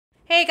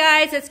Hey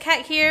guys, it's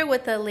Kat here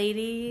with the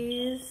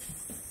ladies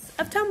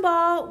of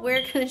Tomball.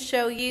 We're going to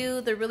show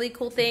you the really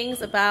cool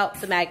things about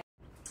the Magnum.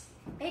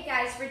 Hey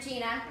guys,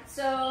 Regina.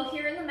 So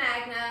here in the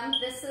Magnum,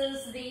 this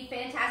is the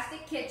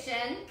fantastic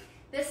kitchen.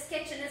 This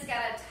kitchen has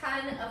got a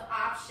ton of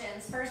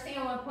options. First thing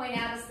I want to point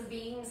out is the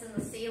beams in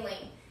the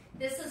ceiling.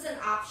 This is an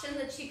option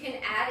that you can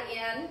add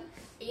in,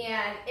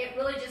 and it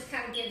really just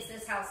kind of gives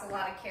this house a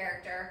lot of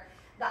character.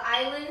 The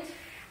island,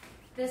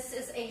 this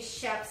is a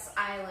chef's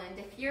island.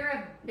 If you're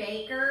a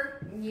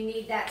baker, you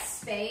need that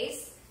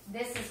space,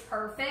 this is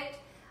perfect.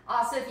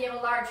 Also, if you have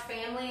a large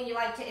family and you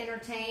like to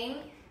entertain,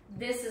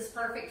 this is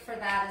perfect for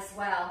that as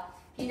well.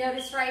 If you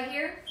notice right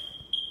here,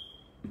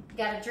 you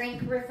got a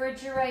drink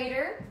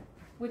refrigerator,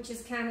 which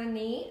is kind of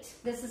neat.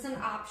 This is an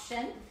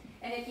option.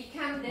 And if you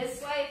come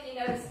this way, if you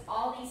notice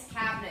all these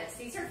cabinets,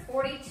 these are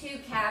 42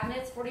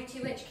 cabinets,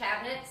 42-inch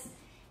cabinets.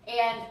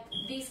 And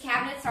these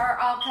cabinets are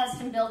all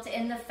custom built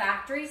in the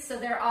factory, so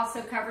they're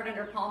also covered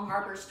under Palm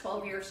Harbor's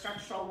 12-year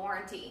structural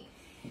warranty.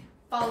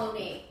 Follow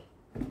me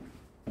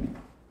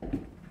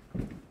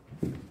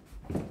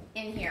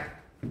in here.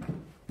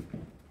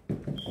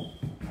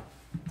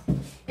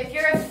 If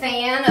you're a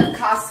fan of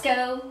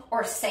Costco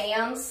or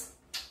Sam's,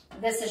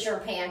 this is your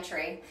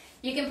pantry.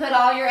 You can put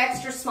all your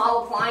extra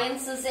small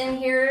appliances in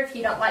here if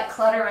you don't like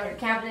clutter on your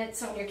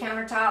cabinets, on your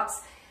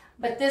countertops.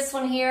 But this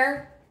one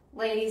here,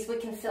 ladies, we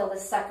can fill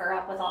this sucker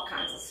up with all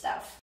kinds of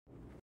stuff.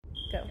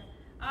 Go.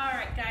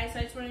 Alright guys, so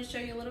I just wanted to show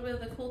you a little bit of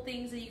the cool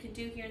things that you can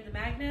do here in the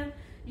Magnum.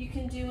 You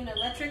can do an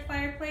electric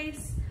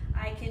fireplace.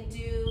 I can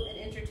do an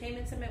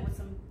entertainment center with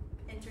some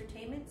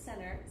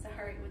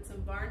with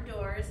some barn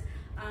doors.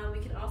 We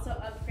can also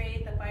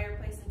upgrade the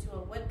fireplace into a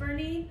wood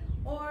burning,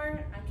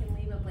 or I can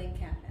leave a blank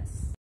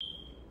canvas.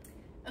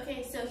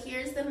 Okay, so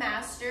here's the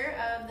master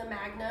of the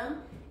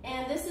Magnum,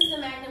 and this is the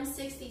Magnum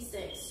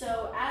 66.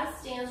 So as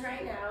stands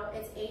right now,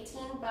 it's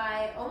 18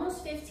 by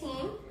almost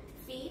 15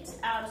 feet.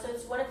 So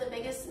it's one of the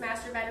biggest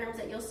master bedrooms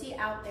that you'll see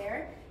out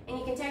there. And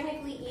you can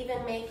technically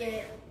even make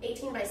it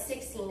 18 by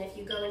 16 if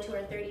you go into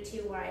our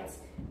 32 wides.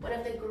 One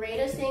of the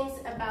greatest things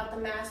about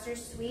the master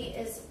suite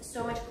is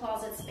so much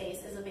closet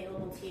space is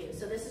available to you.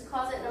 So this is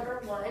closet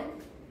number 1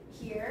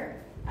 here.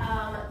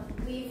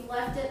 We've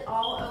left it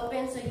all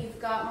open so you've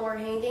got more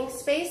hanging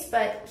space,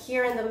 but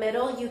here in the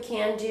middle you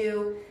can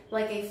do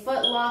like a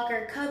foot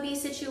locker cubby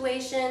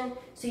situation,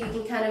 so you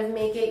can kind of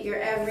make it your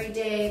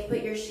everyday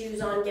put your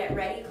shoes on, get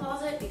ready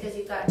closet, because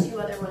you've got 2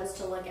 other ones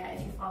to look at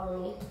if you follow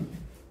me.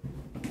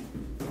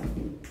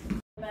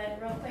 But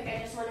real quick,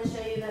 I just want to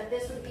show you that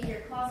this would be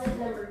your closet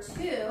number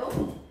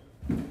 2.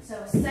 So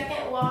a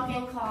second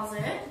walk-in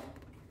closet,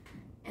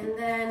 and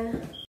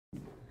then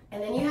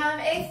you have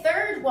a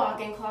third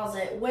walk-in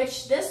closet,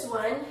 which this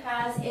one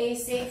has a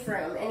safe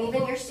room, and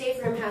even your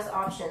safe room has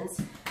options.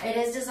 It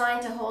is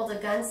designed to hold a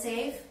gun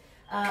safe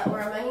or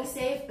a money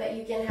safe, but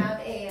you can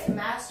have a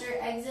master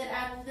exit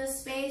out of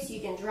this space.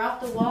 You can drop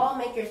the wall,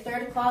 make your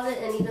third closet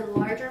an even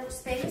larger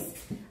space.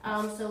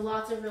 So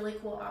lots of really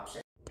cool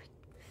options.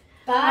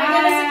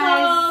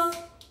 Bye, guys.